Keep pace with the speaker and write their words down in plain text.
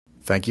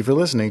Thank you for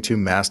listening to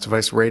Mass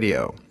Device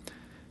Radio.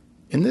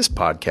 In this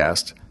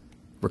podcast,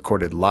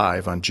 recorded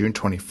live on June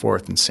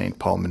 24th in St.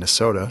 Paul,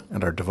 Minnesota,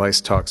 at our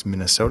Device Talks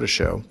Minnesota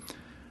show,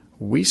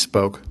 we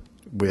spoke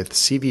with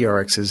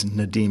CVRX's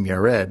Nadim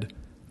Yared,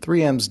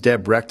 3M's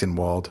Deb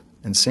Rechtenwald,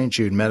 and St.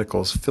 Jude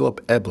Medical's Philip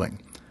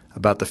Ebling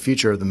about the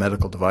future of the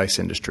medical device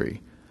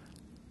industry.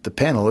 The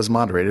panel is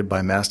moderated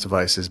by Mass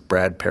Device's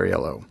Brad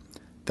Perriello.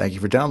 Thank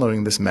you for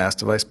downloading this Mass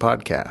Device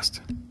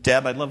podcast.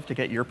 Deb, I'd love to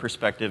get your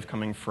perspective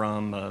coming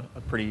from a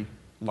pretty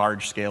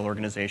large-scale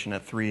organization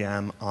at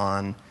 3M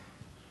on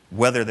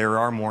whether there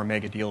are more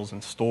mega deals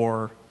in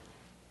store,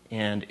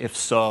 and if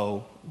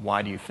so,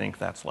 why do you think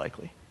that's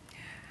likely?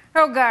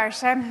 Oh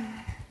gosh,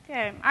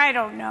 I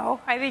don't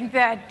know. I think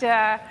that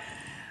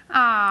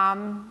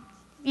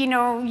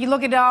you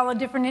look at all the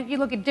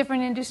different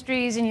different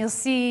industries and you'll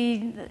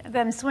see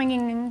them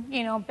swinging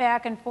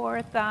back and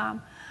forth.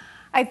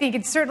 I think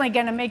it's certainly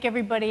going to make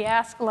everybody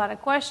ask a lot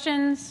of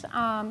questions.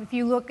 If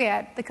you look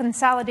at the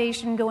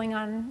consolidation going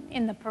on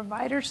in the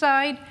provider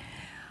side,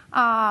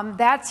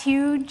 that's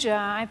huge.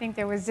 I think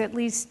there was at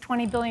least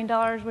 $20 billion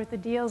worth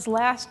of deals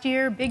last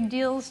year, big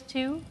deals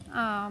too,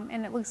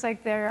 and it looks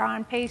like they're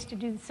on pace to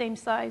do the same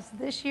size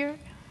this year.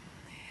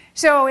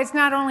 So it's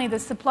not only the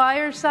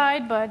supplier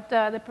side, but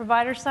the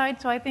provider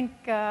side. So I think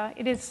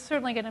it is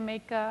certainly going to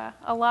make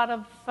a lot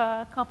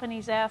of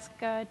companies ask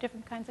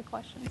different kinds of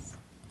questions.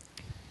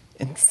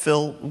 And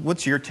Phil,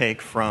 what's your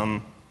take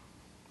from,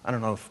 I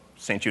don't know if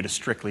St. Jude is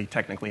strictly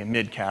technically a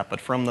mid-cap,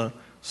 but from the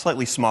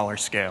slightly smaller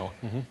scale,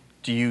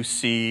 do you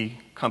see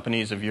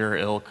companies of your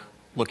ilk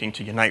looking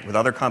to unite with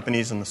other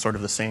companies in the sort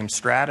of the same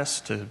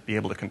stratus to be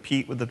able to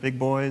compete with the big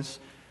boys,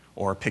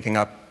 or picking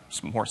up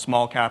more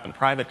small cap and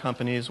private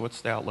companies?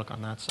 What's the outlook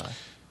on that side?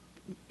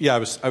 Yeah,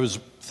 I was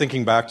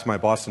thinking back to my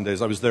Boston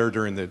days. I was there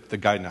during the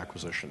Guidant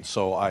acquisition.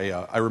 So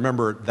I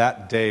remember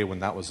that day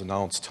when that was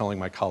announced, telling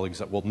my colleagues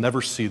that we'll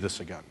never see this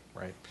again,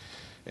 right?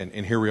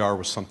 And here we are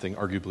with something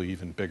arguably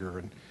even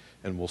bigger,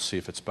 and we'll see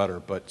if it's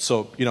better. But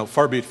so,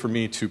 far be it for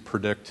me to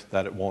predict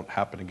that it won't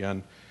happen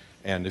again.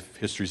 And if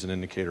history's an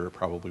indicator, it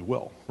probably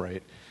will,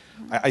 right?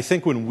 I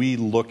think when we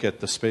look at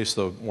the space,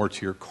 though, more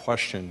to your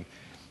question,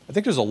 I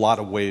think there's a lot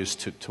of ways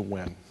to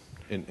win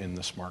in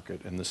this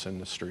market, in this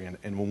industry.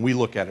 And when we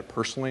look at it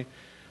personally,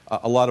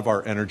 a lot of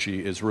our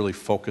energy is really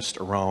focused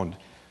around,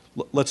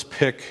 let's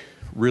pick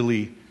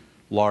really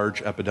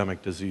large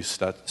epidemic disease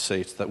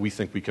states that we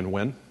think we can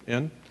win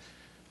in.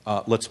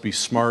 Let's be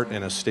smart,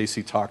 and as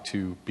Stacy talked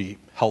to, be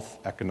health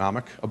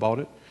economic about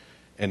it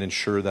and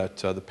ensure that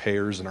the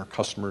payers and our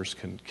customers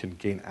can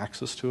gain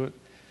access to it.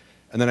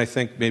 And then I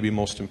think maybe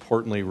most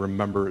importantly,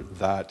 remember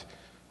that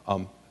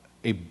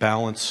a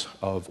balance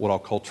of what I'll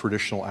call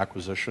traditional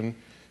acquisition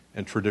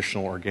and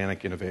traditional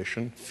organic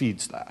innovation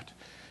feeds that.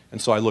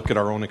 And so I look at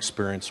our own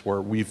experience where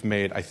we've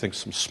made, I think,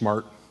 some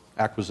smart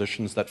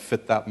acquisitions that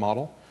fit that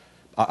model.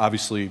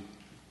 Obviously,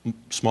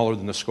 smaller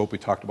than the scope we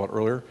talked about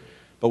earlier,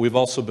 but we've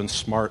also been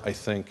smart, I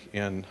think,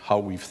 in how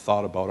we've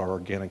thought about our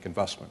organic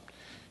investment.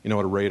 At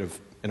a rate of,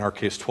 in our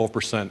case,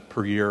 12%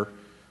 per year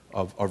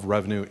of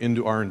revenue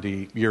into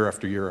R&D year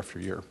after year after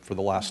year for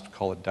the last,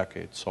 call it,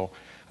 decade. So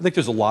I think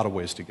there's a lot of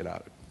ways to get at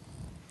it.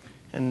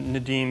 And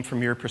Nadim,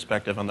 from your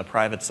perspective on the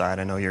private side,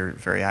 I know you're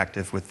very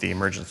active with the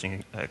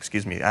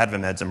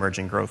AdvaMed's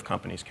Emerging Growth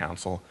Companies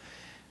Council.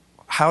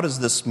 How does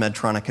this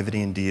Medtronic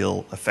Covidien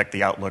deal affect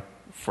the outlook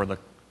for the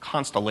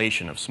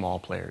constellation of small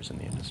players in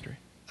the industry?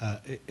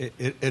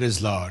 It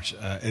is large.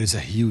 It is a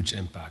huge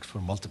impact for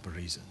multiple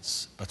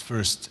reasons. But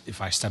first, if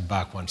I step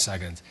back 1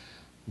 second,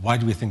 why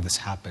do we think this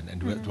happened?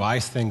 And do I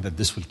think that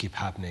this will keep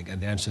happening?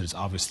 And the answer is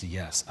obviously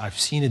yes. I've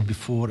seen it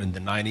before in the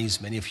 90s.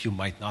 Many of you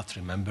might not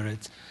remember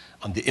it.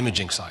 On the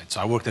imaging side. So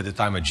I worked at the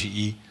time at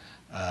GE,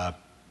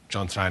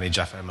 John Trani,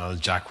 Jeff Immelt,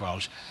 Jack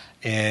Welch.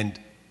 And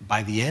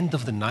by the end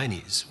of the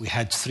 90s, we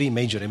had 3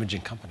 major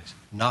imaging companies,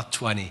 not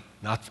 20.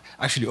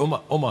 Actually,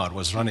 Omar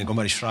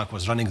Ishrak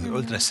was running the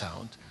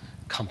ultrasound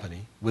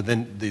company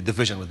within the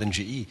division within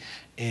GE.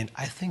 And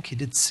I think he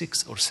did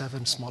 6 or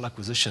 7 small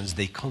acquisitions.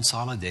 They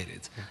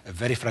consolidated a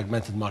very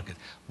fragmented market.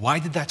 Why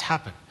did that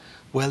happen?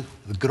 Well,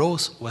 the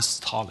growth was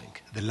stalling.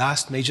 The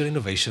last major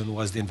innovation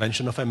was the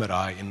invention of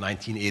MRI in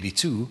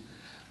 1982.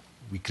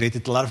 We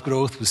created a lot of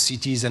growth with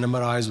CTs and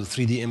MRIs, with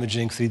 3D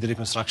imaging, 3D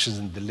reconstructions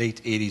in the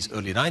late 80s,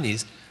 early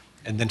 90s,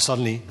 and then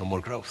suddenly no more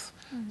growth.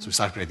 So we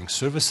started creating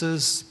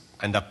services,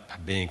 end up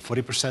being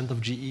 40% of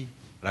GE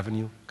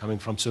revenue coming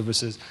from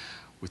services.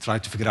 We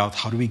tried to figure out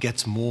how do we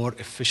get more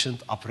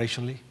efficient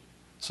operationally.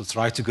 So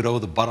try to grow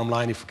the bottom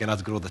line if we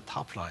cannot grow the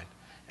top line.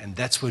 And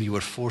that's where you were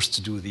forced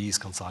to do these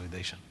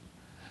consolidation.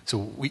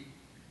 So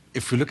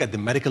if we look at the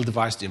medical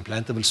device, the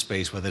implantable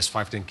space, whether it's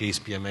 510Ks,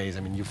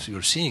 PMAs,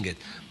 you're seeing it.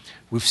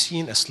 We've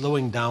seen a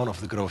slowing down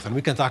of the growth, and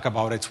we can talk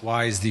about it.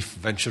 Why is the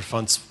venture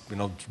funds,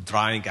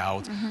 drying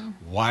out?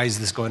 Why is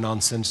this going on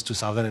since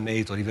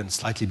 2008 or even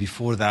slightly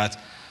before that?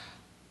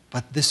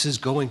 But this is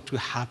going to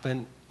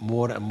happen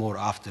more and more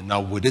often.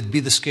 Now, would it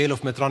be the scale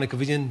of Medtronic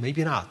Covidien?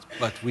 Maybe not,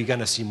 but we're going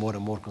to see more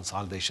and more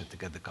consolidation to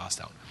get the cost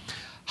down.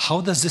 How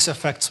does this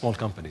affect small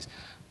companies?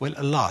 Well,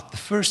 a lot. The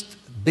first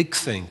big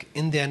thing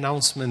in the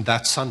announcement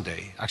that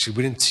Sunday, actually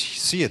we didn't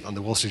see it on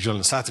the Wall Street Journal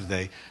on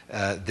Saturday,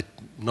 the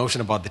notion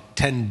about the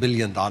 $10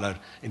 billion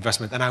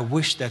investment. And I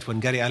wish that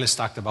when Gary Ellis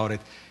talked about it,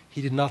 he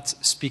did not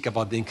speak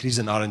about the increase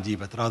in R&D,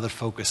 but rather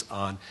focus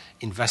on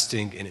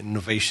investing in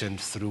innovation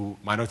through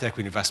minority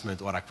equity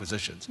investment or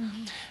acquisitions.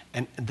 Mm-hmm.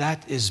 And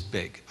that is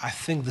big. I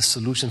think the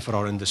solution for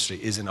our industry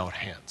is in our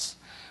hands.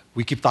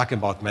 We keep talking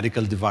about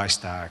medical device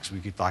tax, we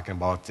keep talking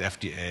about the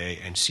FDA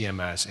and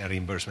CMS and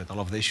reimbursement,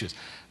 all of the issues.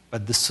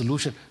 But the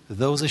solution,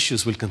 those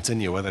issues will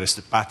continue, whether it's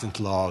the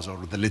patent laws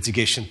or the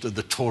litigation to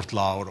the tort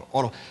law, or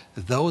all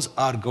of those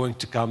are going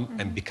to come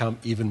and become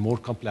even more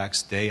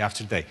complex day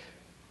after day.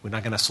 We're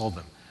not going to solve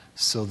them.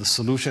 So the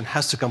solution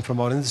has to come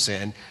from our industry.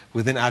 And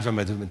within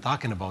AdvaMed, we've been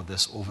talking about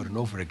this over and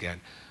over again.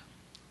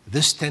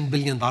 This $10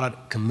 billion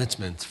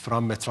commitment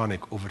from Medtronic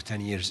over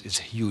 10 years is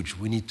huge.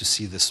 We need to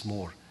see this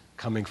more,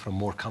 coming from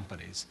more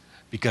companies,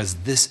 because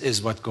this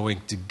is what's going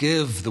to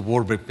give the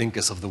Warburg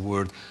Pincus of the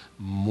world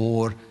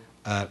more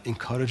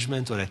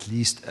encouragement, or at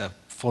least a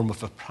form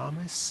of a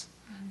promise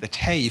that,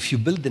 hey, if you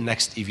build the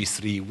next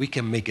EV3, we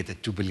can make it a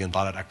 $2 billion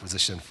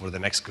acquisition for the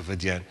next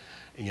Covidien,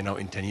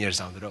 in 10 years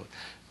down the road.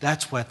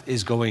 That's what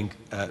is going,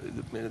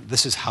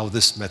 this is how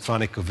this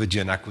Medtronic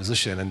Covidien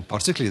acquisition, and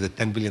particularly the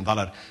 $10 billion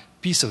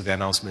piece of the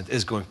announcement,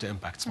 is going to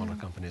impact smaller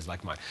companies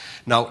like mine.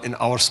 Now, in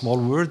our small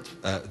world,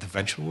 the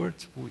venture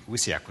world, we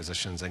see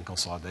acquisitions and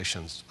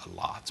consolidations a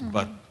lot. Mm-hmm.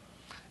 But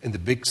in the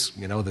big,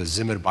 the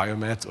Zimmer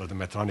Biomet or the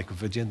Medtronic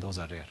Covidien, those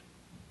are rare.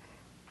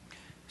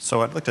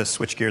 So I'd like to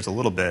switch gears a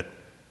little bit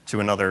to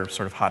another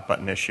sort of hot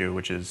button issue,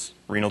 which is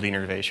renal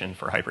denervation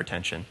for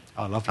hypertension.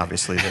 Oh, lovely.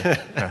 Obviously,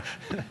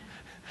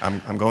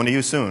 I'm going to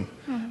you soon.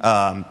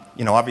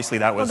 Mm-hmm. Obviously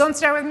that was... Well, don't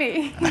start with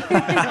me.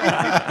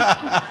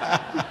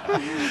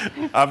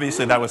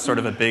 Obviously that was sort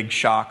of a big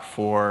shock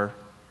for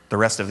the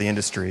rest of the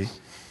industry,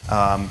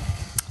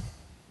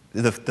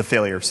 the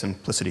failure of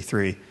Simplicity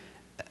 3,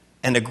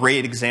 and a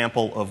great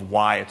example of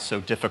why it's so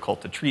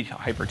difficult to treat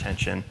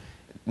hypertension.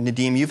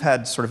 Nadim, you've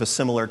had sort of a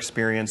similar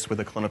experience with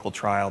a clinical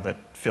trial that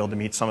failed to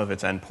meet some of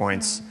its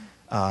endpoints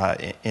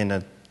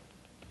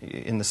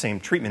in the same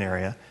treatment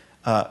area.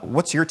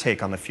 What's your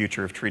take on the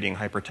future of treating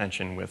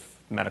hypertension with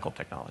medical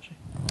technology?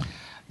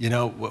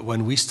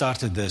 When we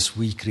started this,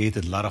 we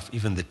created a lot of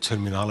even the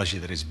terminology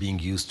that is being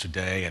used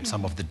today and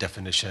some of the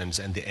definitions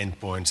and the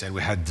endpoints. And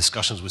we had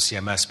discussions with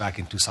CMS back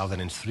in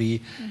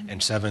 2003 and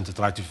 2007 to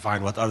try to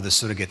find what are the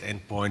surrogate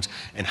endpoints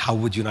and how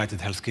would United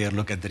Healthcare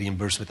look at the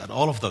reimbursement and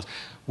all of those.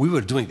 We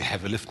were doing the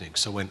heavy lifting.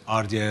 So when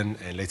Ardian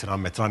and later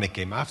on Medtronic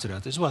came after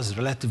it, this was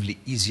relatively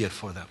easier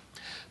for them.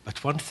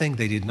 But one thing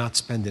they did not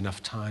spend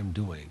enough time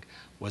doing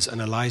was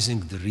analyzing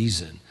the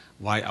reason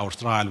why our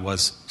trial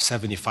was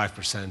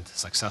 75%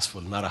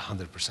 successful, not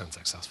 100%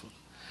 successful.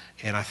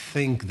 And I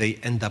think they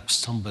end up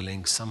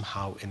stumbling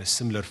somehow in a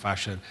similar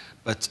fashion,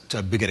 but to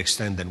a bigger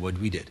extent than what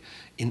we did.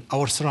 In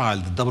our trial,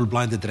 the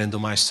double-blinded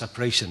randomized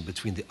separation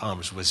between the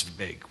arms was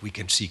big. We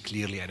can see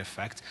clearly an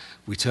effect.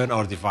 We turn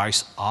our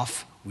device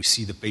off. We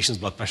see the patient's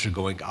blood pressure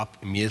going up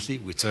immediately.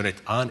 We turn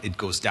it on, it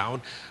goes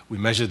down. We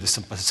measure the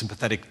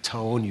sympathetic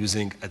tone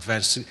using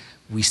advanced.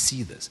 We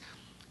see this.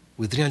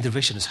 With renal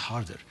denervation, it's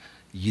harder.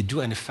 You do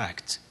an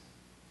effect,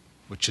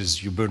 which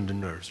is you burn the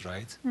nerves,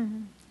 right?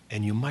 Mm-hmm.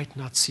 And you might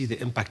not see the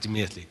impact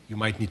immediately. You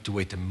might need to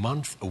wait a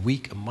month, a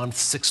week, a month,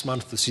 6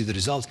 months to see the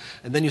results.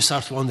 And then you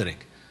start wondering,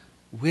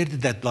 where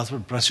did that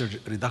blood pressure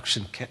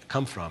reduction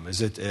come from?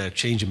 Is it a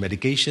change in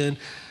medication?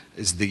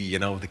 Is the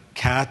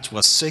cat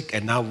was sick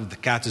and now the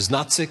cat is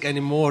not sick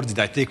anymore? Did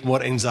I take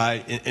more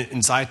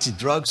anxiety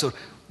drugs or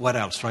what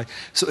else, right?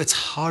 So it's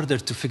harder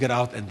to figure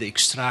out and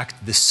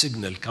extract the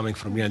signal coming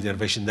from renal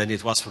denervation than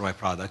it was for my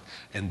product,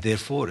 and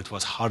therefore it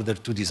was harder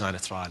to design a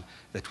trial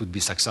that would be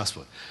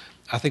successful.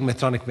 I think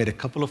Medtronic made a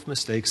couple of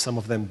mistakes, some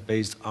of them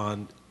based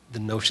on the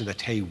notion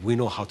that, hey, we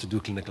know how to do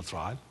clinical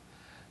trial,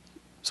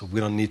 so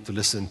we don't need to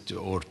listen to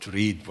or to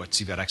read what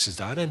CVRx has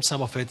done. And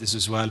some of it is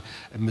as well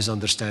a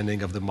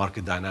misunderstanding of the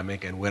market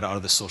dynamic and where are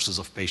the sources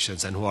of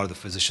patients and who are the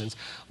physicians.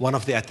 One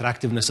of the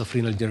attractiveness of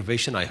renal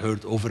denervation I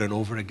heard over and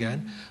over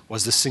again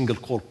was the single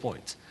call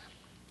point.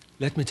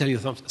 Let me tell you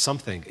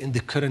something. In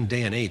the current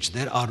day and age,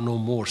 there are no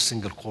more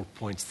single call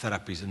point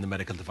therapies in the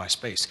medical device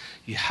space.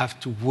 You have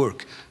to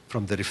work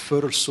from the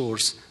referral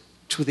source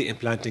to the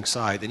implanting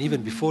side. And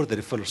even before the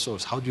referral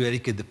source, how do you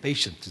educate the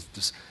patient?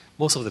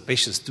 Most of the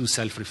patients do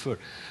self-refer.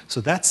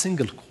 So that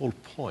single call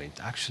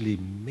point actually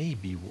may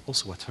be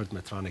also what hurt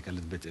Medtronic a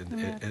little bit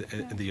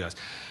in the US.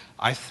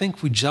 I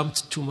think we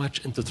jumped too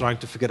much into trying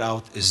to figure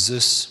out, is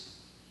this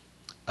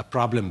a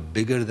problem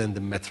bigger than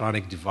the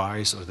Medtronic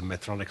device or the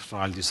Medtronic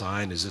trial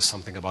design? Is this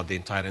something about the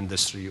entire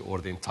industry or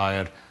the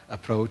entire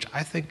approach?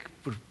 I think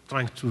we're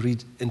trying to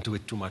read into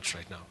it too much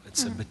right now.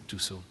 It's a bit too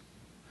soon.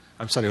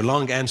 I'm sorry, a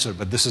long answer,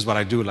 but this is what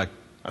I do,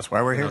 that's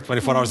why we're here.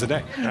 24 hours a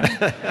day.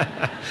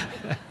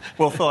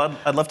 Well, Phil,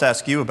 I'd love to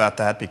ask you about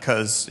that,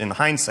 because in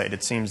hindsight,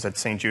 it seems that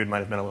St. Jude might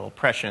have been a little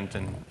prescient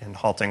in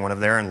halting one of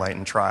their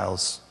Enlighten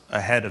trials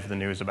ahead of the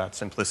news about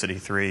Simplicity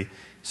 3.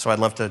 So I'd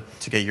love to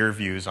get your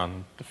views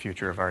on the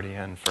future of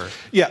RDN for...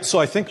 Yeah, so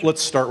I think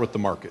let's start with the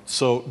market.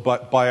 So,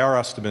 but by our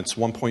estimates,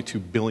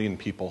 1.2 billion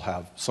people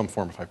have some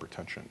form of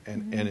hypertension.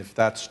 And if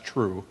that's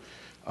true,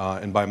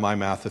 and by my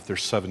math, if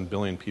there's 7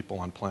 billion people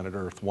on planet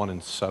Earth, 1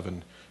 in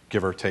 7,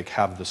 give or take,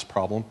 have this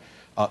problem.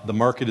 The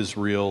market is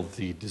real,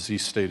 the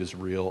disease state is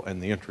real,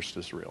 and the interest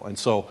is real. And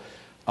so,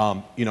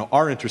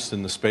 our interest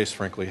in the space,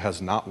 frankly,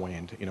 has not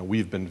waned.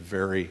 We've been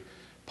very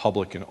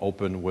public and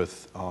open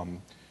with...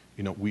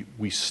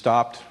 we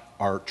stopped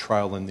our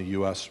trial in the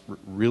U.S.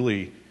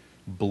 really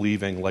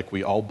believing, like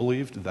we all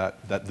believed,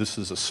 that this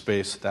is a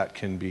space that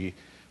can be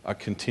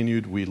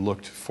continued. We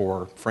looked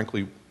for,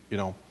 frankly,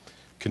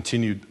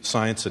 continued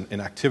science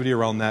and activity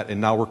around that,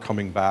 and now we're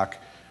coming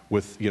back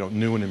with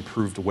new and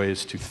improved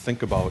ways to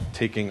think about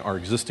taking our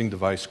existing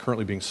device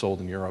currently being sold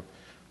in Europe,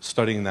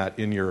 studying that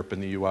in Europe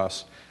and the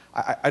U.S.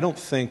 I don't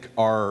think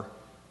our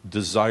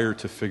desire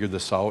to figure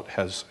this out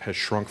has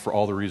shrunk for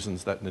all the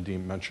reasons that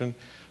Nadim mentioned.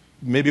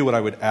 Maybe what I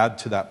would add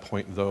to that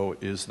point, though,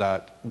 is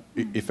that,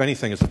 if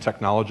anything, as a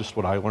technologist,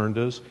 what I learned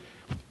is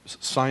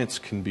science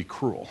can be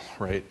cruel,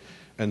 right?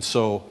 And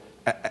so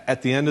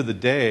at the end of the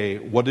day,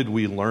 what did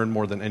we learn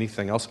more than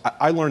anything else?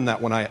 I learned that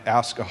when I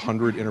ask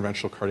 100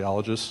 interventional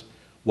cardiologists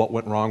what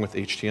went wrong with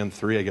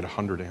HTN-3, I get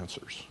 100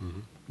 answers,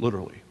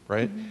 literally,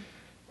 right?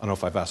 I don't know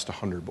if I've asked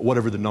 100, but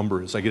whatever the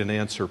number is, I get an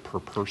answer per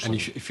person.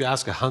 And if you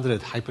ask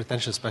 100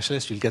 hypertension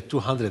specialists, you'll get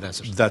 200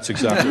 answers. That's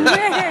exactly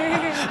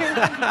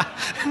right.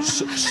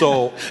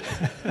 So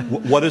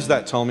what does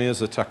that tell me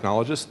as a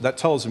technologist? That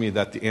tells me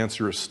that the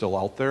answer is still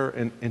out there,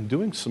 and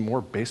doing some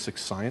more basic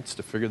science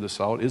to figure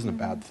this out isn't a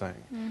bad thing.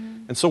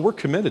 And so we're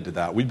committed to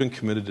that. We've been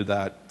committed to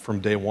that from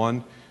day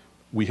one.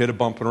 We hit a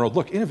bump in the road.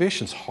 Look,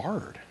 innovation's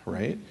hard,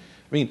 right?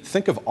 I mean,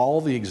 think of all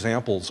the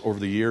examples over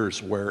the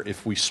years where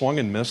if we swung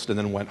and missed and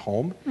then went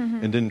home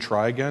and didn't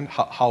try again,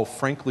 how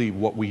frankly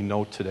what we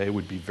know today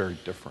would be very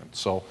different.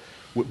 So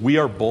we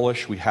are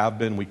bullish, we have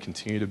been, we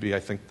continue to be.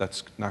 I think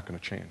that's not going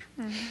to change.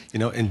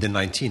 In the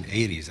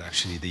 1980s,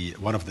 actually,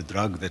 one of the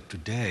drugs that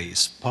today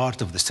is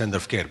part of the standard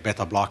of care,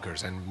 beta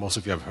blockers, and most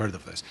of you have heard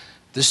of this.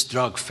 This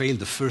drug failed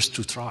the first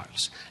 2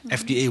 trials.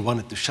 FDA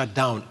wanted to shut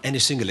down any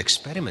single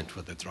experiment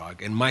with the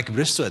drug, and Mike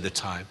Bristow at the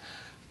time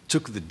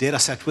took the data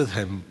set with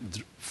him,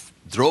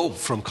 drove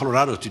from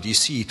Colorado to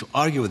DC to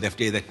argue with the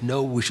FDA that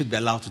no, we should be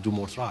allowed to do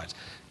more trials.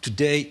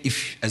 Today,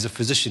 if as a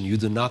physician you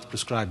do not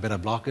prescribe beta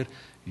blocker,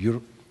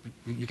 you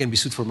can be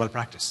sued for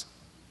malpractice.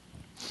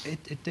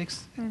 It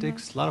takes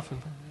a lot of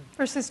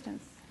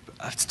persistence.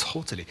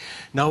 Totally.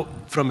 Now,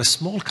 from a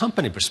small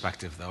company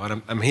perspective, though,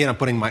 and I'm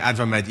putting my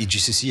AdvaMed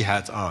EGCC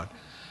hat on,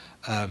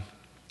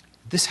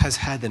 this has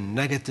had a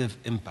negative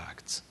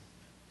impact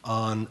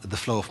on the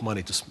flow of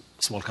money to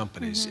small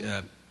companies.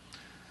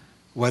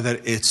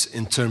 Whether it's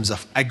in terms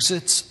of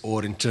exits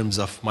or in terms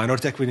of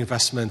minority equity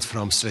investment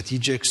from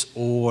strategics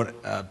or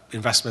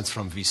investments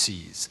from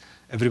VCs.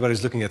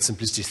 Everybody's looking at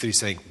Simplicity 3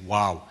 saying,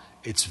 wow,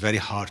 it's very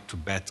hard to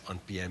bet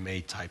on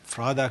PMA-type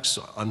products.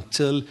 So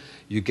until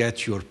you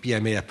get your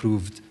PMA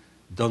approved,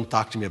 don't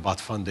talk to me about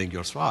funding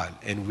your trial.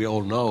 And we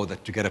all know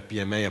that to get a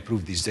PMA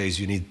approved these days,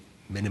 you need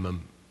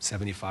minimum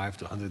 $75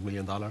 to $100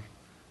 million.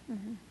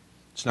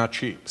 It's not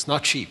cheap. It's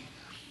not cheap.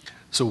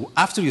 So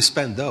after you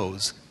spend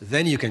those,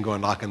 then you can go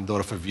and knock on the door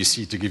of a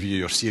VC to give you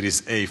your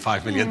Series A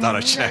 $5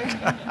 million check.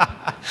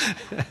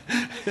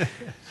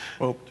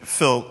 Well,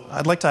 Phil,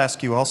 I'd like to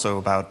ask you also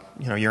about,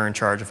 you're in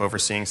charge of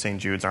overseeing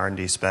St. Jude's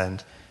R&D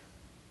spend.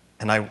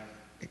 And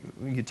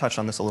you touched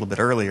on this a little bit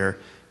earlier,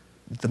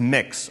 the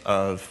mix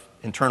of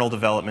internal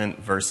development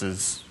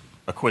versus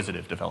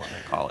acquisitive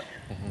development, call it.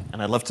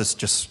 And I'd love to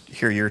just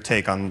hear your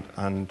take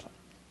on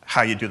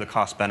how you do the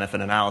cost-benefit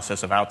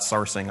analysis of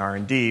outsourcing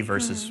R&D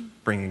versus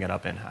bringing it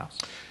up in-house.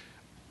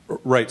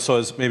 Right, so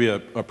as maybe a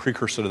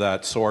precursor to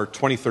that, so our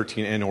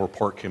 2013 annual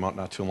report came out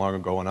not too long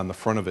ago, and on the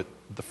front of it,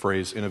 the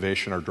phrase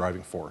innovation, our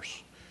driving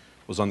force,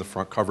 was on the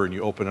front cover, and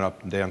you open it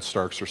up, and Dan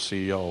Starks, our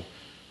CEO,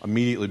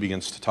 immediately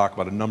begins to talk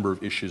about a number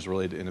of issues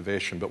related to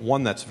innovation, but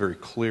one that's very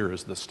clear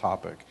is this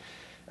topic.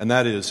 And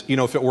that is,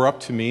 if it were up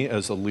to me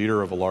as a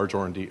leader of a large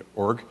R&D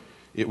org,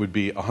 it would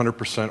be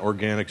 100%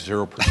 organic,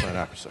 0%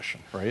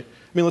 acquisition, right?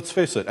 I mean, let's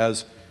face it,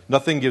 as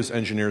nothing gives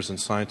engineers and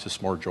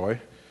scientists more joy,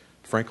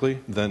 frankly,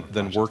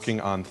 than working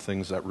on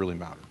things that really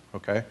matter,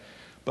 okay?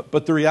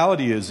 But the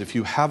reality is, if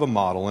you have a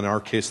model, in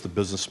our case, the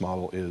business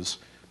model is,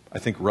 I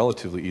think,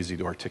 relatively easy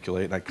to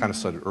articulate, and I kind of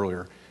said it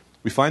earlier.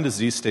 We find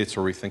disease states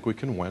where we think we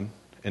can win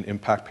and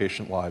impact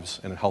patient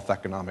lives in a health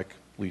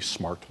economically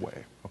smart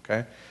way,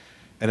 okay?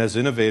 And as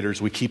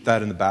innovators, we keep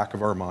that in the back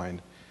of our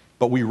mind,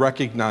 but we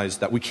recognize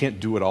that we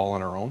can't do it all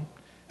on our own,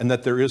 and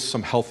that there is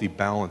some healthy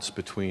balance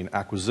between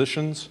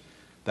acquisitions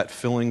that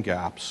fill in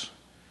gaps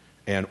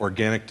and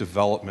organic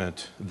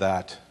development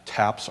that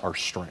taps our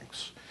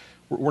strengths.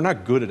 We're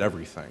not good at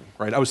everything,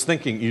 right? I was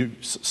thinking,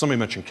 somebody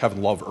mentioned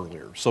Kevin Love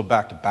earlier, so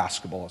back to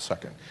basketball a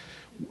second.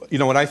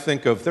 When I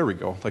think of, there we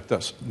go, like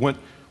this. When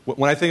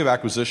I think of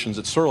acquisitions,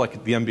 it's sort of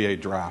like the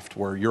NBA draft,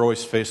 where you're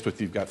always faced with,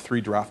 you've got 3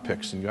 draft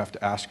picks, and you have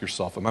to ask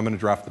yourself, am I going to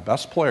draft the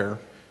best player,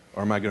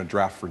 or am I going to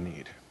draft for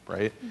need,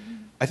 right?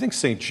 I think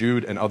St.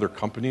 Jude and other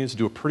companies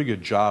do a pretty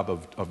good job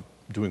of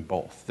doing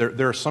both.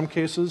 There are some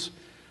cases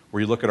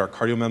where you look at our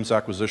CardioMEMS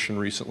acquisition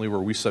recently where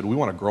we said we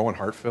want to grow in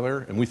heart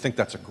failure, and we think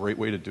that's a great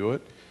way to do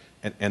it,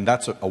 and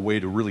that's a way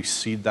to really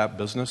seed that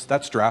business.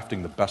 That's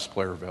drafting the best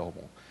player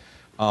available.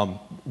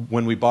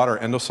 When we bought our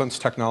Endosense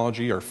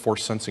technology, our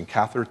force sensing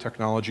catheter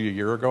technology a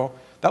year ago,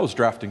 that was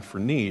drafting for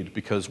need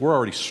because we're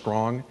already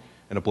strong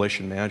in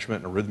ablation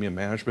management and arrhythmia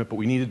management, but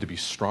we needed to be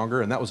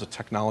stronger, and that was a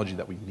technology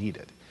that we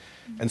needed.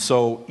 And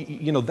so,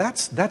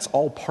 that's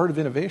all part of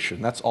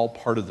innovation. That's all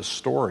part of the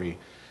story.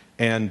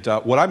 And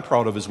what I'm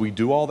proud of is we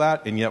do all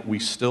that, and yet we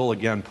still,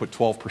 again, put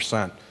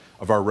 12%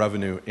 of our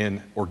revenue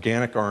in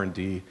organic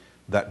R&D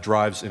that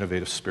drives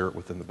innovative spirit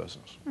within the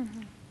business.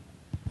 Mm-hmm.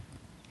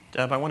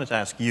 Deb, I wanted to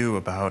ask you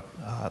about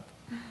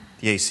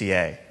the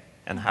ACA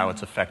and how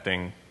it's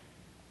affecting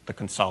the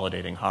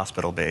consolidating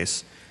hospital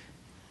base.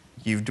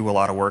 You do a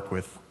lot of work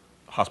with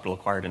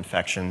hospital-acquired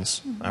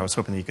infections. Mm-hmm. I was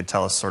hoping that you could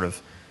tell us sort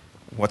of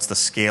what's the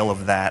scale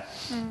of that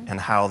and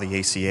how the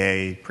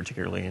ACA,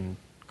 particularly in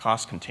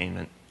cost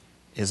containment,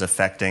 is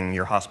affecting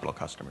your hospital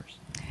customers.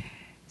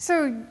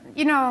 So,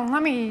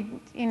 let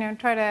me,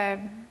 try to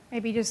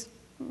maybe just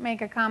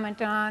make a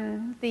comment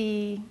on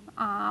the,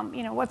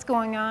 what's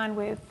going on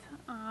with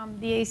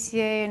the ACA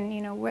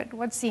and,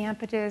 what's the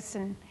impetus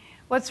and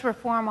what's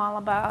reform all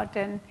about.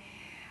 And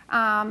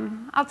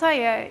I'll tell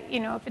you,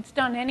 if it's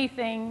done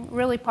anything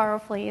really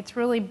powerfully, it's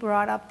really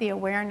brought up the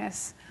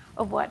awareness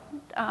of what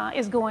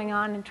is going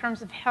on in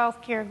terms of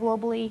healthcare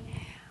globally.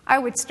 I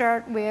would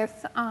start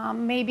with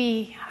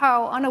maybe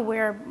how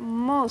unaware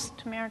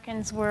most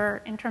Americans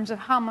were in terms of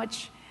how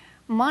much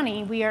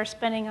money we are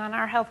spending on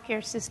our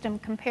healthcare system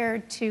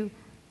compared to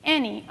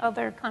any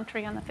other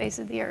country on the face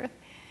of the earth.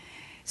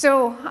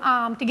 So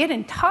to get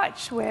in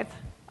touch with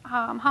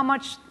how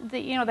much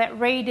that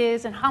rate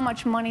is and how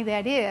much money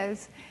that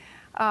is,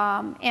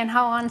 and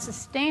how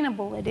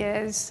unsustainable it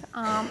is,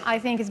 I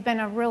think has been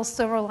a real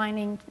silver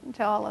lining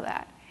to all of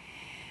that.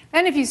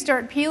 Then if you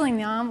start peeling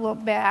the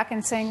envelope back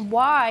and saying,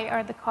 why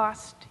are the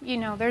costs,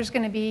 there's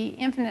going to be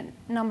infinite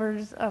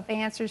numbers of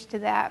answers to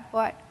that.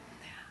 But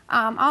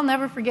I'll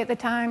never forget the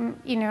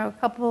time,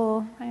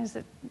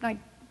 like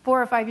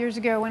 4 or 5 years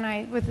ago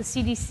when with the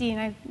CDC,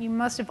 and you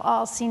must have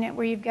all seen it,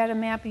 where you've got a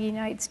map of the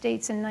United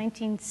States in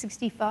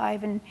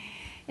 1965 and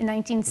in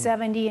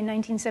 1970 and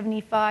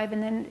 1975,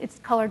 and then it's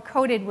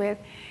color-coded with,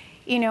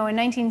 in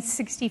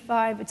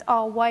 1965, it's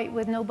all white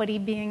with nobody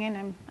being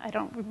in. I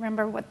don't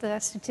remember what the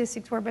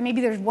statistics were, but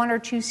maybe there's 1 or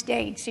 2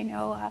 states,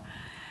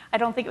 I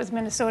don't think it was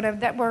Minnesota,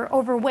 that were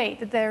overweight,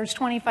 that there's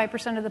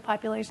 25% of the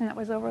population that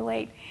was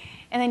overweight.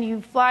 And then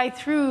you fly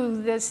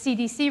through the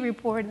CDC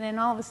report, and then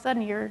all of a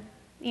sudden you're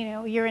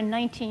in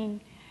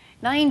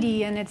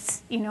 1990, and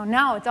it's,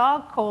 now it's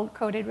all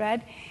coded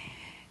red.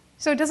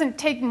 So it doesn't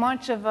take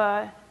much of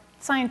a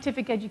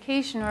scientific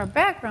education or a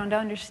background to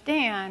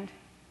understand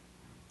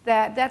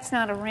that that's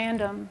not a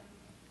random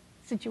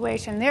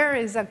situation. There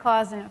is a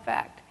cause and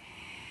effect.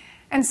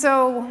 And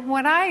so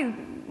what I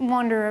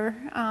wonder,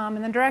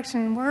 in the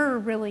direction we're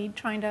really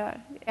trying to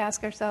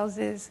ask ourselves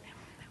is,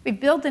 we've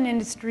built an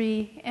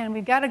industry and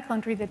we've got a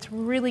country that's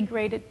really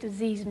great at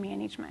disease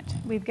management.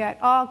 We've got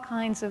all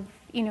kinds of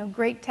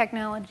great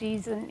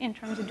technologies in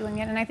terms of doing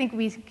it, and I think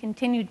we've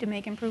continued to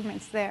make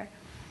improvements there.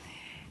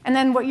 And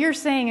then what you're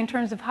saying in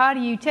terms of how do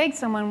you take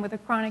someone with a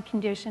chronic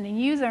condition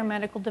and use our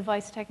medical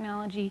device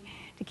technology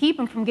to keep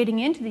them from getting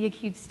into the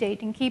acute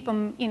state and keep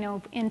them,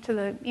 into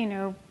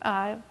the,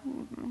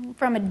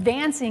 from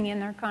advancing in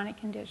their chronic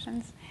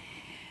conditions.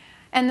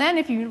 And then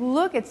if you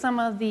look at some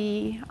of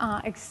the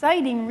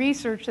exciting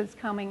research that's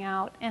coming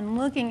out and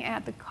looking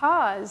at the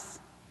cause,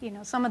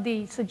 some of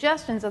the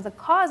suggestions of the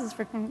causes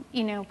for,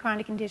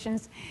 chronic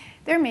conditions,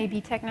 there may be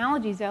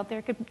technologies out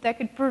there that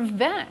could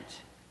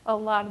prevent a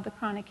lot of the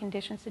chronic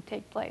conditions that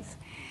take place.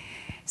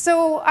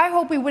 So I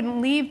hope we wouldn't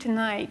leave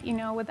tonight,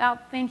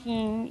 without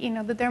thinking,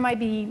 that there might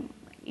be,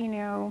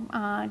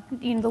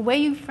 the way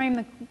you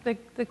frame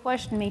the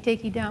question may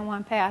take you down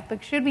one path,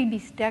 but should we be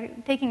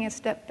taking a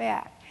step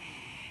back?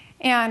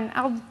 And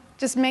I'll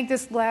just make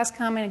this last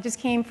comment. It just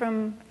came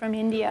from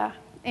India.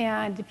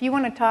 And if you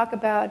want to talk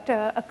about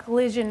a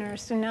collision or a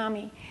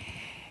tsunami,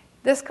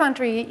 this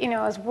country,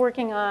 is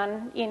working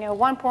on,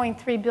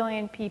 1.3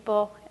 billion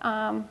people.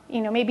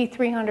 Maybe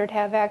 300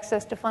 have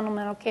access to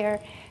fundamental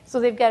care. So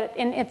they've got,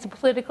 and it's a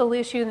political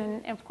issue,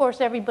 and of course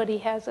everybody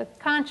has a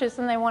conscience,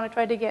 and they want to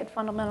try to get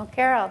fundamental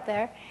care out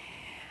there.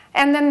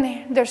 And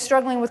then they're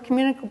struggling with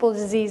communicable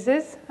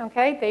diseases.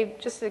 Okay, they've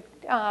just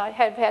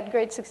have had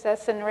great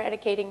success in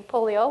eradicating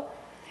polio.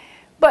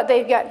 But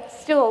they've got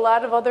still a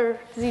lot of other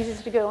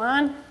diseases to go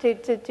on to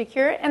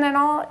cure it. And then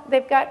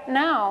they've got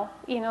now,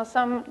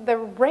 the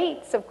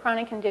rates of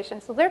chronic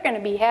conditions. So they're going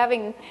to be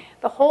having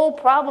the whole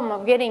problem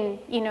of getting,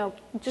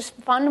 just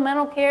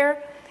fundamental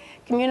care,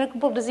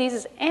 communicable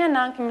diseases, and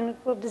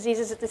non-communicable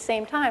diseases at the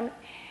same time.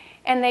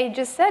 And they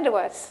just said to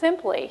us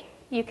simply,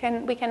 we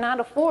cannot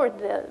afford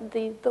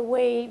the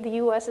way the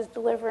U.S. is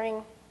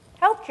delivering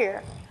health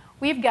care.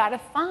 We've got to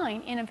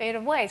find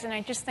innovative ways. And I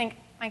just think,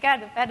 my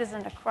God, if that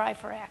isn't a cry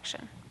for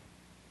action.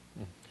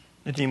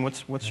 Nadim,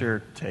 what's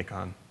your take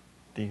on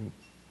the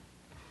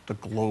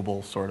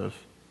global sort of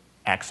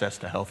access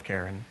to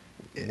healthcare and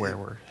where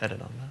we're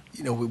headed on that?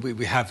 You know,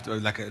 we have to,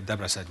 like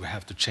Deborah said, we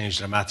have to change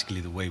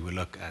dramatically the way we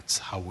look at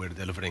how we're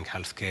delivering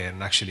healthcare.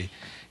 And actually,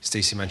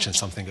 Stacey mentioned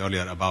something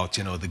earlier about,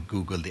 you know, the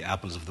Google, the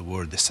Apples of the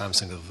world, the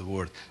Samsung of the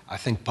world. I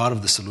think part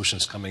of the solution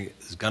is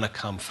going to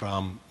come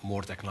from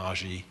more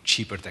technology,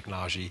 cheaper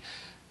technology.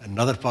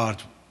 Another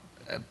part,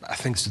 I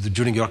think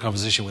during your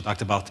conversation, we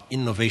talked about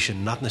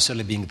innovation not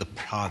necessarily being the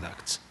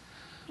product.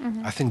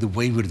 Mm-hmm. I think the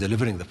way we're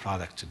delivering the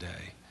product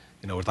today,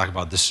 you know, we're talking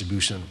about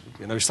distribution.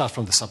 You know, we start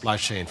from the supply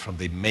chain, from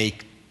the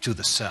make to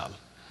the sell.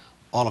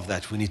 All of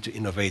that, we need to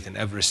innovate in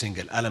every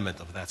single element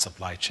of that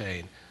supply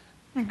chain,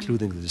 mm-hmm.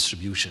 including the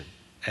distribution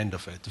end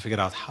of it, to figure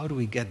out how do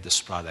we get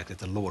this product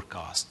at a lower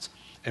cost.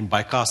 And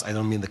by cost, I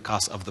don't mean the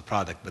cost of the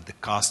product, but the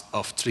cost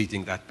of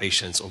treating that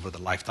patient over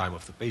the lifetime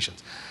of the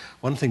patient.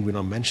 One thing we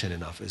don't mention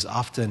enough is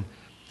often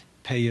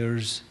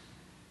payers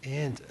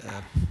and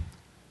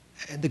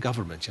the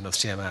government, you know,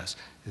 CMS,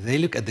 they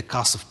look at the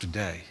cost of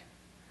today.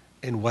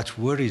 And what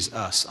worries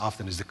us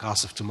often is the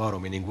cost of tomorrow,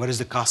 meaning what is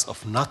the cost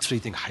of not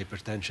treating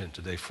hypertension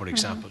today, for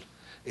example. Mm-hmm.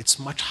 It's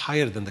much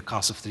higher than the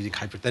cost of treating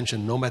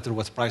hypertension, no matter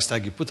what price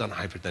tag you put on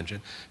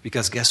hypertension,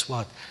 because guess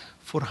what?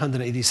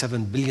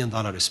 $487 billion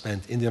is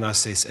spent in the United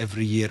States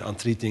every year on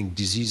treating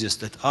diseases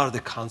that are the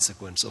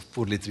consequence of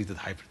poorly treated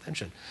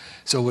hypertension.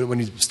 So when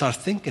you start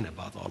thinking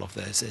about all of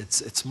this,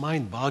 it's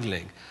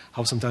mind-boggling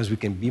how sometimes we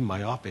can be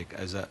myopic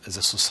as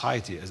a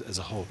society, as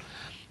a whole.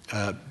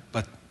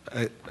 But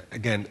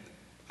again,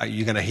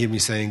 you're going to hear me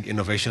saying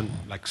innovation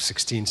like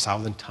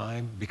 16,000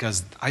 times,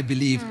 because I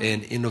believe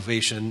in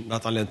innovation,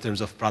 not only in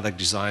terms of product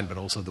design, but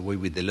also the way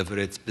we deliver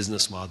it,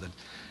 business model,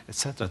 et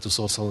cetera, to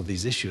solve some of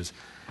these issues.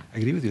 I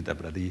agree with you,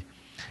 Deborah. The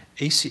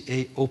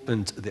ACA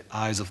opened the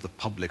eyes of the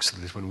public so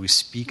that when we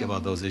speak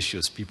about those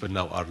issues, people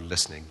now are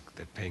listening,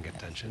 they're paying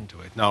attention to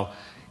it. Now,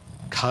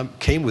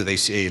 came with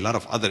ACA a lot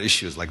of other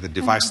issues like the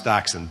device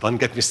tax, and don't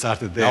get me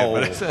started there. No,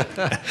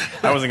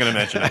 I wasn't going to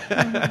mention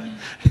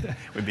it.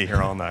 We'd be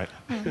here all night.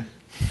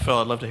 Phil,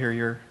 I'd love to hear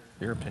your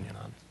opinion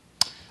on.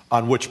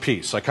 On which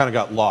piece? I kind of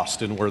got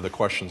lost in where the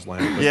questions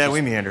landed. Yeah,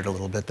 we meandered a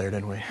little bit there,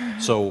 didn't we?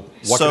 So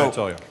what can I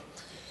tell you?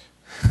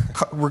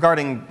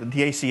 Regarding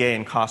the ACA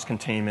and cost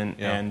containment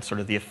and sort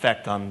of the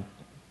effect on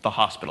the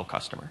hospital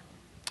customer.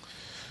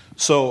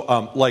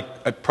 So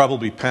like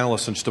probably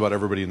panelists and just about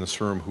everybody in this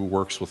room who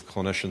works with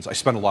clinicians, I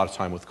spend a lot of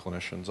time with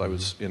clinicians. I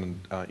was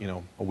in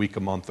a week,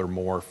 a month or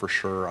more for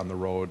sure on the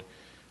road.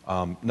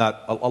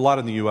 Not a lot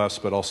in the U.S.,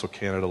 but also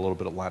Canada, a little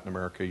bit of Latin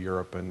America,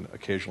 Europe, and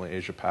occasionally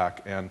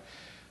Asia-Pac. And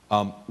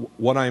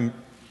what I'm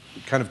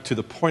kind of to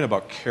the point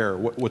about care,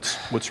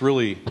 what's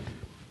really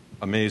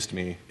amazed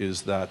me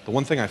is that the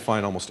one thing I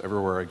find almost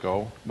everywhere I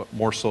go, but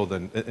more so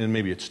than, and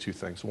maybe it's two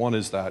things. One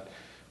is that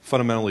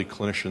fundamentally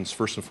clinicians,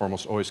 first and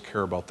foremost, always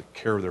care about the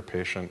care of their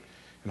patient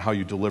and how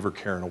you deliver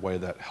care in a way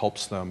that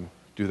helps them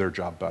do their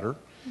job better.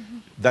 Mm-hmm.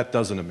 That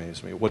doesn't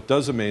amaze me. What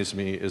does amaze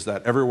me is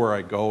that everywhere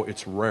I go,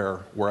 it's rare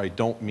where I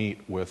don't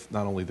meet with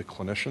not only the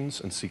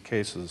clinicians and see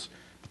cases,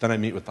 but then I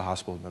meet with the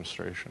hospital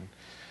administration.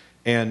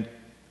 And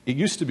it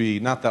used to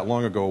be not that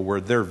long ago where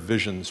their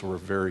visions were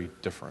very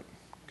different.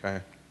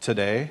 Okay?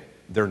 Today,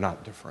 they're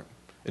not different.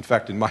 In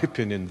fact, in my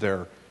opinion,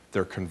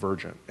 they're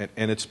convergent.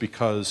 And it's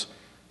because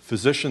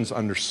physicians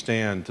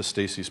understand, to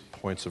Stacey's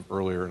points of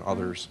earlier and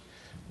others,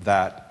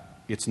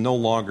 that it's no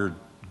longer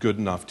good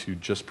enough to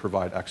just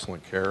provide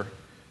excellent care.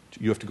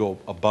 You have to go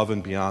above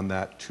and beyond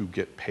that to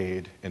get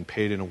paid, and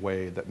paid in a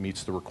way that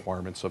meets the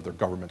requirements of their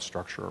government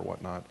structure or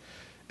whatnot.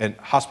 And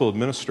hospital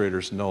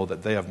administrators know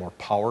that they have more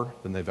power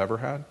than they've ever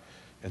had,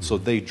 and so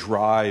they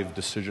drive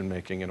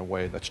decision-making in a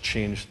way that's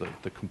changed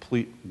the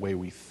complete way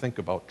we think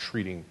about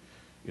treating,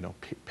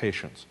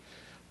 patients.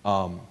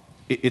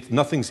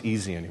 Nothing's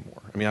easy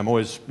anymore. I mean, I'm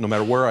always, no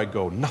matter where I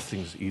go,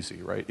 nothing's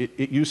easy, right?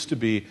 It used to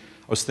be,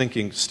 I was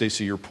thinking,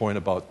 Stacey, your point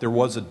about there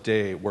was a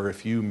day where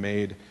if you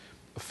made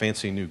a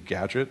fancy new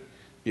gadget,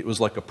 it was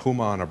like a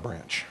puma on a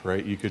branch,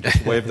 right? You could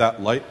just wave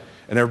that light,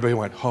 and everybody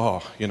went,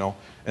 oh,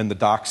 and the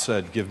doc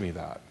said, give me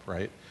that,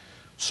 right?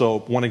 So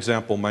one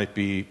example might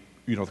be,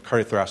 the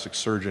cardiothoracic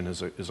surgeon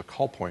is a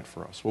call point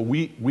for us. Well,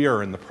 we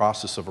are in the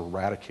process of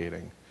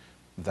eradicating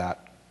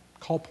that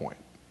call point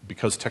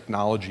because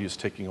technology is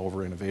taking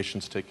over,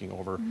 innovation's taking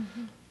over.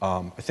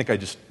 Mm-hmm. I think I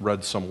just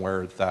read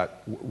somewhere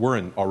that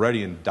we're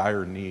already in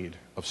dire need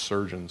of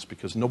surgeons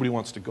because nobody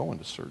wants to go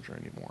into surgery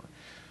anymore.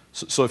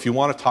 So if you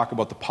want to talk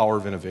about the power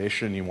of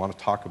innovation, you want to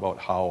talk about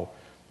how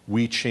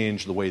we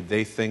change the way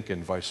they think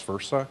and vice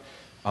versa,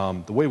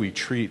 the way we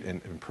treat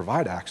and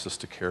provide access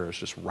to care is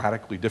just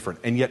radically different.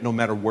 And yet, no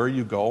matter where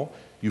you go,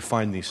 you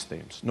find these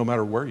themes, no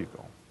matter where you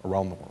go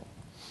around the world.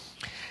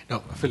 Now,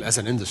 Phil, as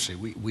an industry,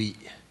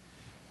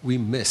 we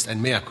missed,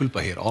 and mea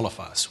culpa here, all of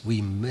us,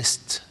 we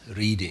missed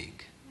reading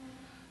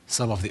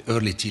some of the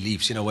early tea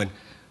leaves.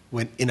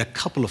 When in a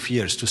couple of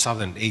years,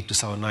 2008,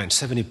 2009,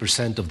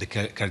 70% of the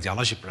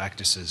cardiology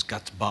practices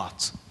got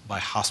bought by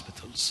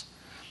hospitals.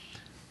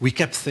 we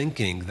kept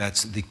thinking that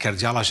the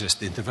cardiologist,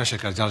 the interventional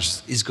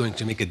cardiologist, is going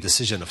to make a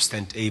decision of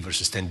stent A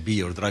versus stent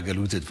B or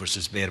drug-eluted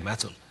versus bare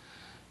metal.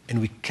 And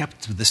we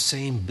kept with the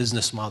same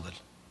business model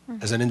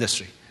as an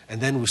industry. And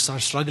then we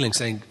started struggling,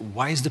 saying,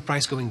 why is the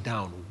price going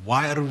down?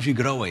 Why are we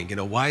growing?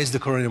 Why is the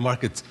coronary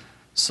market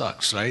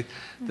sucks, right?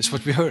 That's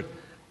what we heard.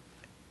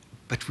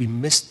 But we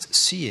missed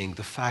seeing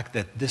the fact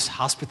that this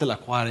hospital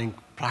acquiring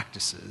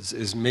practices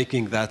is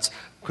making that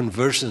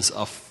conversions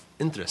of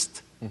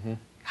interest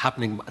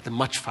happening at a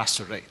much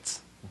faster rate.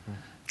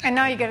 And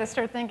now you got to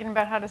start thinking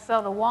about how to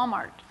sell to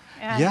Walmart.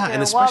 And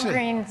and especially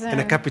Walgreens in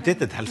a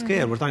capitated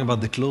healthcare, we're talking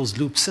about the closed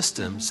loop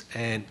systems.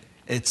 And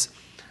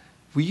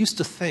we used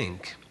to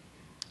think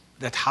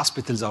that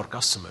hospitals are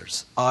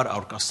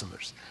our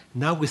customers.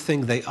 Now we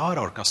think they are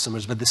our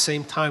customers, but at the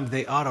same time,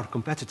 they are our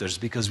competitors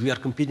because we are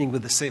competing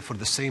with for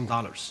the same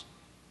dollars.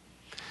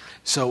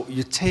 So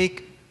you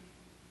take,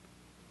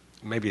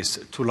 maybe it's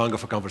too long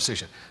of a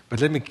conversation, but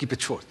let me keep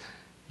it short.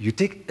 You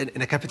take,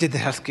 in a capitated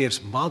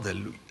healthcare model,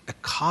 a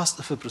cost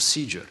of a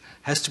procedure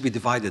has to be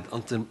divided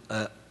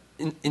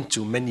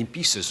into many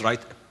pieces,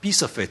 right? A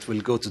piece of it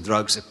will go to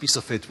drugs, a piece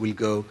of it will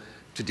go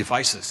to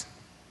devices.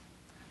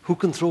 Who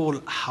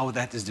control how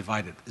that is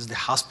divided is the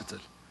hospital.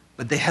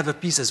 But they have a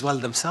piece as well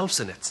themselves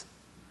in it.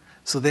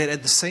 So they're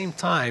at the same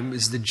time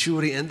is the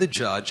jury and the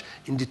judge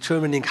in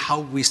determining how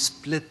we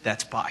split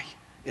that pie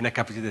in a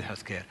capitated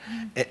healthcare.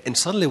 And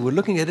suddenly we're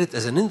looking at it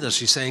as an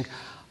industry saying,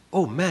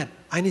 oh man,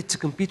 I need to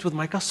compete with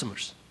my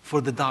customers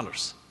for the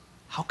dollars.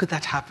 How could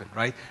that happen,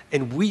 right?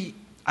 And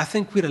I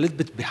think we're a little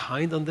bit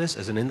behind on this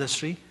as an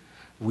industry.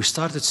 We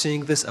started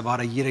seeing this about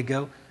a year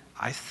ago.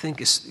 I think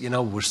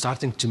we're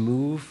starting to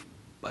move,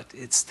 but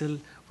it's still,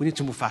 we need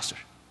to move faster.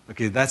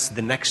 Okay, that's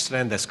the next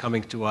trend that's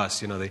coming to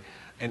us. And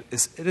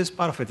it is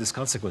part of it is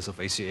consequence of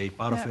ACA.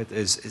 Part of it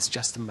is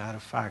just a matter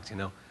of fact.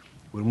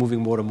 We're moving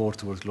more and more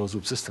towards closed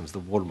loop systems. The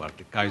Walmart,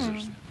 the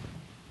Kaisers.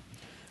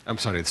 I'm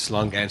sorry, it's a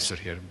long answer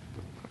here.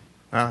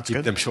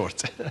 Keep them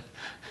short.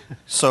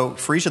 So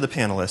for each of the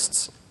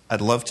panelists,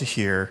 I'd love to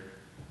hear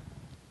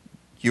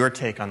your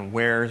take on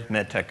where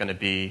MedTech going to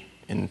be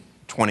in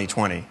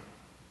 2020.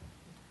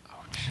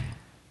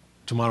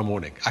 Tomorrow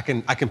morning. I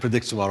can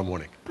predict tomorrow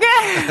morning.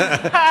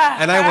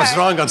 And I was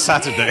wrong on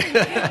Saturday.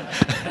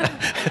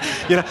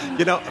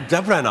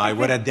 Deborah and I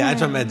were at the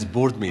AdvaMed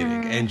board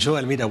meeting, and Joe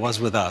Almeida was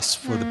with us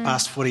for the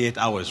past 48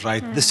 hours,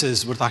 right?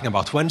 We're talking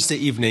about Wednesday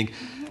evening.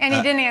 And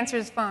he didn't answer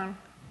his phone.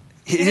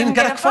 He didn't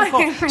get a phone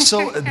call.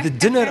 So the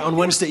dinner on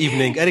Wednesday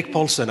evening, Eric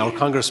Paulson, our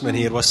congressman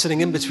here, was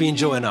sitting in between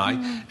Joe and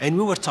I, and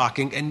we were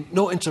talking, and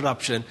no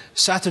interruption.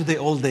 Saturday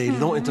all day,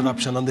 no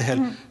interruption on the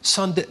Hill.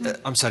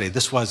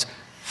 This was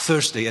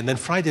Thursday, and then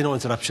Friday, no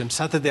interruption.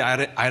 Saturday,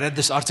 I read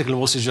this article in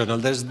Wall Street Journal.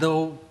 There's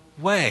no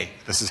way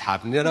this is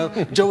happening.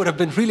 Joe would have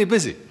been really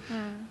busy.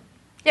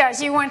 Yeah,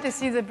 he went to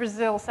see the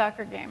Brazil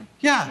soccer game.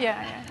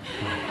 Yeah.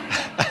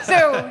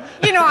 So,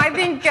 I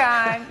think,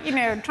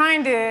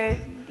 trying to,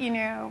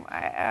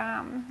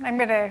 I'm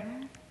going to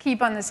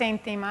keep on the same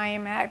theme I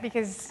am at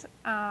because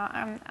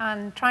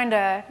I'm trying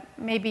to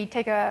maybe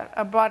take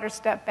a broader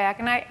step back.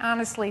 And I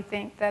honestly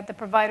think that the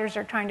providers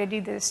are trying to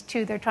do this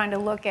too. They're trying to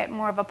look at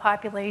more of a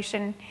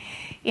population,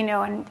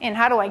 and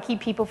how do I keep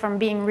people from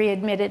being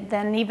readmitted?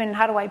 Then even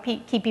how do I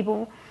keep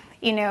people,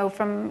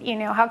 from,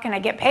 how can I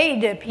get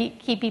paid to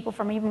keep people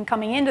from even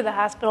coming into the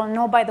hospital?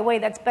 And by the way,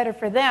 that's better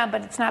for them,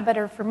 but it's not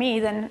better for me.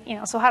 Then,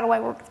 so how do I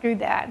work through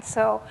that?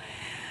 So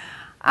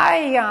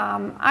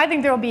I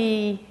think there will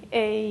be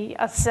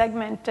a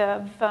segment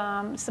of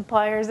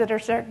suppliers that are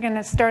going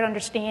to start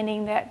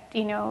understanding that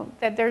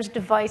that there's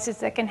devices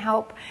that can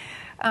help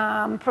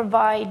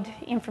provide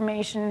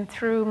information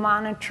through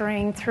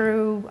monitoring,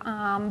 through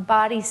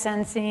body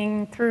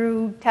sensing,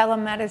 through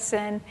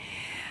telemedicine.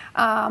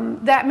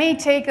 That may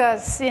take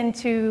us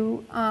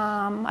into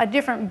a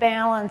different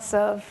balance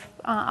of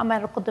a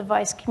medical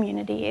device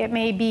community. It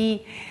may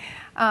be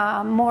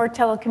more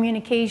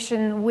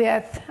telecommunication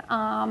with,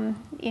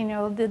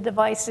 the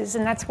devices,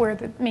 and that's where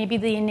maybe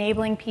the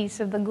enabling piece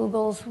of the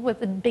Googles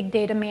with the big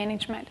data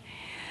management.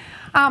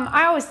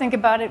 I always think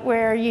about it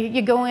where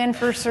you go in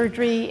for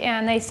surgery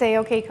and they say,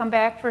 okay, come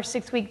back for a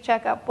 6-week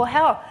checkup. Well,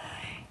 hell,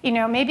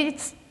 maybe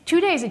it's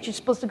 2 days that you're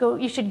supposed to go,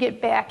 you should get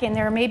back in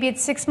there. Maybe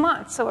it's 6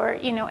 months or,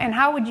 and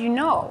how would you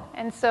know?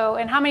 And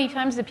how many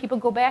times did people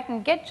go back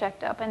and get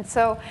checked up? And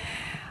so,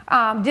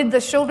 did the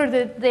shoulder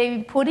that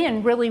they put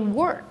in really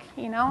work,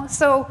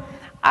 So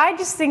I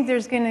just think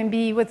there's going to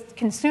be, with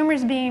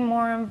consumers being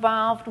more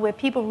involved, with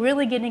people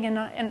really getting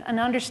an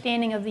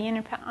understanding of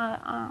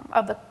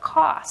the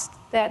cost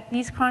that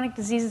these chronic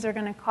diseases are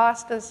going to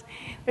cost us,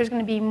 there's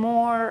going to be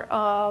more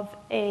of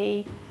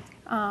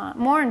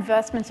more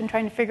investments in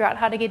trying to figure out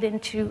how to get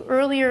into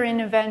earlier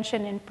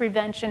intervention and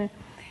prevention,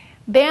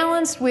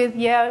 balanced with,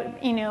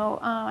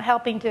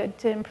 helping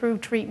to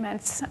improve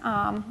treatments.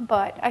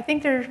 But I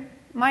think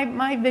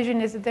my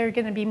vision is that there are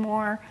going to be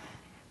more,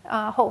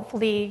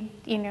 hopefully,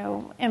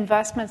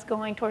 investments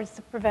going towards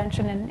the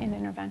prevention and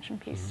intervention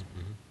piece.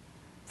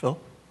 Phil?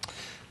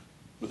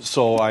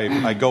 So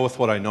I go with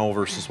what I know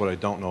versus what I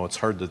don't know. It's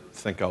hard to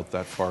think out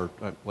that far.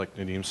 Like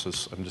Nadeem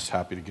says, I'm just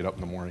happy to get up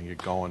in the morning and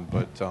get going.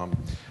 But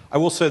I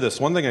will say this.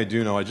 One thing I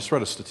do know, I just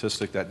read a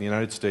statistic that in the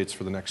United States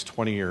for the next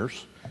 20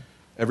 years,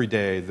 every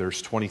day there's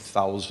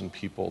 20,000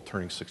 people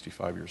turning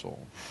 65 years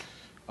old.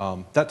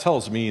 That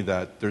tells me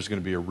that there's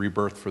going to be a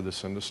rebirth for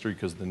this industry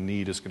because the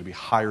need is going to be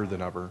higher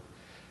than ever.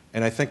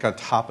 And I think on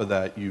top of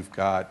that, you've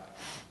got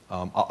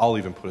I'll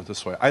even put it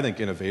this way. I think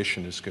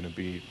innovation is going to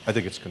be, I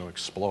think it's going to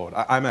explode.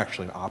 I'm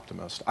actually an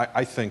optimist.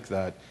 I think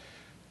that,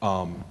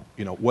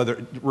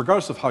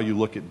 regardless of how you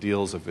look at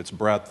deals, if it's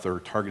breadth or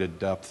targeted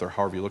depth or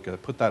however you look at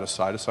it, put that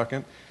aside a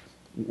second.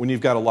 When you've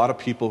got a lot of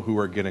people who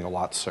are getting a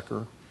lot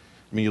sicker,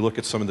 I mean, you look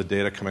at some of the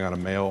data coming out of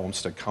Mayo,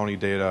 Olmsted County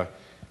data,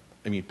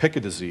 I mean, pick a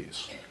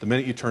disease. The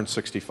minute you turn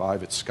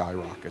 65, it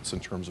skyrockets in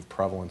terms of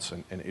prevalence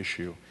and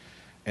issue.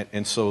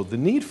 And so the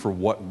need for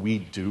what we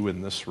do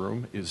in this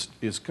room is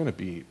going to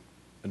be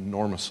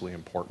enormously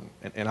important.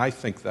 And I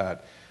think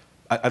that,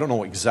 I don't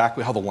know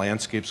exactly how the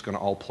landscape's going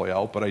to all play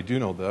out, but I do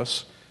know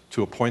this,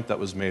 to a point that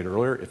was made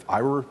earlier, if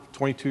I were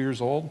 22 years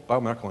old,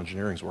 biomedical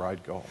engineering is where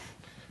I'd go.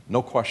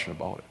 No question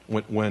about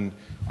it. When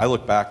I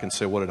look back and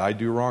say, what did I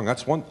do wrong?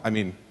 That's one, I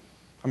mean,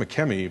 I'm a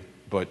chemie,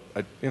 but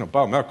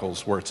biomedical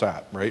is where it's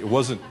at, right? It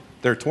wasn't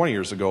there 20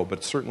 years ago, but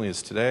it certainly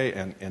is today,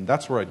 and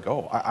that's where I'd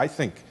go. I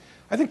think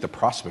the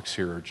prospects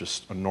here are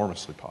just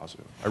enormously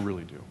positive. I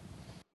really do.